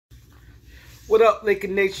What up, Laker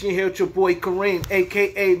Nation? Here with your boy Kareem,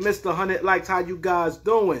 aka Mr. 100 Likes. How you guys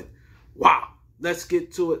doing? Wow. Let's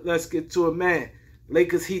get to it. Let's get to it, man.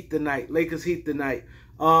 Lakers Heat tonight. Lakers Heat tonight.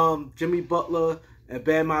 Jimmy Butler and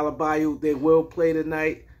Bam Adebayo, they will play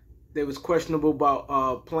tonight. They was questionable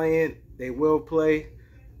about playing. They will play.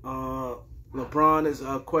 LeBron is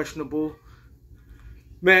questionable.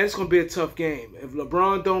 Man, it's gonna be a tough game. If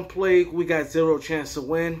LeBron don't play, we got zero chance to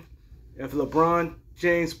win. If LeBron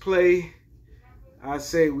James play, I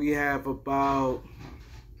say we have about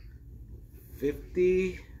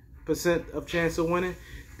 50% of chance of winning.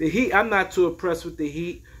 The Heat, I'm not too impressed with the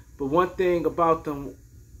Heat, but one thing about them,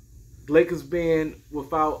 Lakers being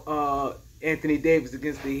without Anthony Davis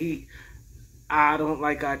against the Heat, I don't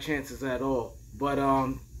like our chances at all. But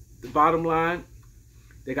the bottom line,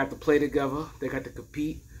 they got to play together. They got to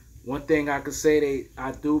compete. One thing I could say,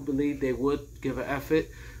 I do believe they would give an effort,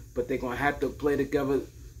 but they're gonna have to play together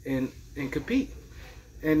and compete.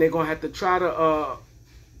 And they're going to have to try to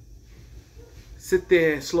sit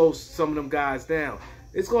there and slow some of them guys down.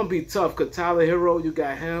 It's going to be tough because Tyler Hero, you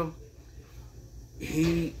got him.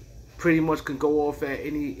 He pretty much can go off at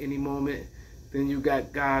any moment. Then you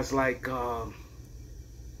got guys like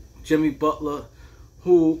Jimmy Butler,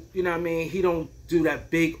 who, you know what I mean, he don't do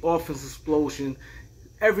that big offensive explosion.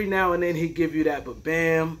 Every now and then he give you that, but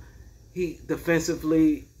Bam, he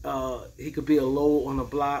defensively, he could be a low on the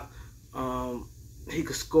block. He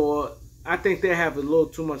could score. I think they have a little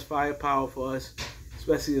too much firepower for us,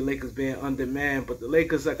 especially the Lakers being undermanned. But the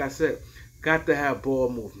Lakers, like I said, got to have ball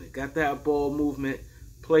movement. Got to have ball movement.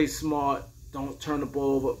 Play smart. Don't turn the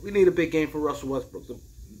ball over. We need a big game for Russell Westbrook. The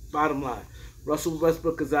bottom line, Russell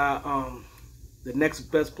Westbrook is our the next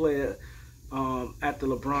best player after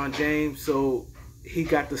LeBron James. So he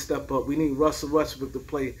got to step up. We need Russell Westbrook to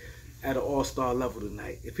play at an all-star level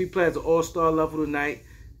tonight. If he plays at an all-star level tonight,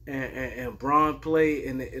 and Braun play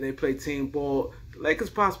and they play team ball, the Lakers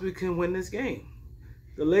possibly can win this game.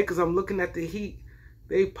 The Lakers, I'm looking at the Heat,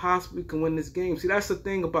 they possibly can win this game. See, that's the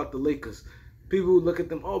thing about the Lakers. People look at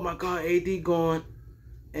them, oh my God, AD gone,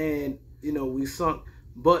 and you know we sunk.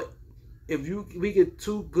 But if we get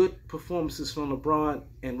two good performances from LeBron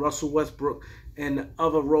and Russell Westbrook and the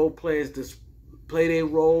other role players to play their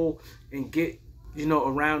role and get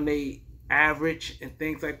around their average and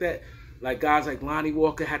things like that. Like guys like Lonnie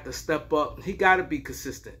Walker had to step up. He got to be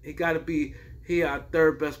consistent. He our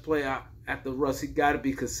third best player after Russ. He got to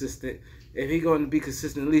be consistent. If he's going to be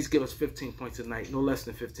consistent, at least give us 15 points a night. No less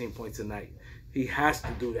than 15 points a night. He has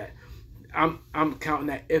to do that. I'm counting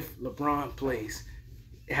that if LeBron plays,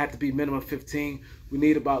 it had to be minimum 15. We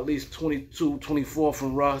need about at least 22, 24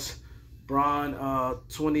 from Russ. Braun,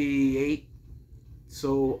 28.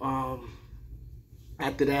 So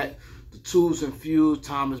after that, the twos infused,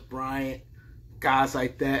 Thomas Bryant, guys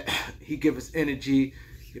like that, he give us energy.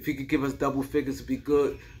 If he could give us double figures, it'd be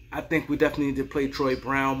good. I think we definitely need to play Troy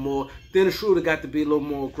Brown more. Dennis Schroeder got to be a little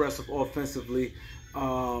more aggressive offensively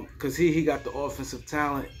because he got the offensive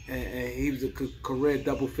talent and he was a career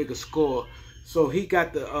double figure scorer. So he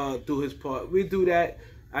got to do his part. We do that,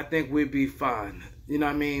 I think we'd be fine. You know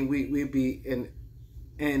what I mean? We'd be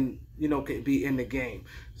can be in the game.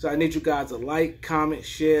 So I need you guys to like, comment,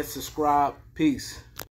 share, subscribe. Peace.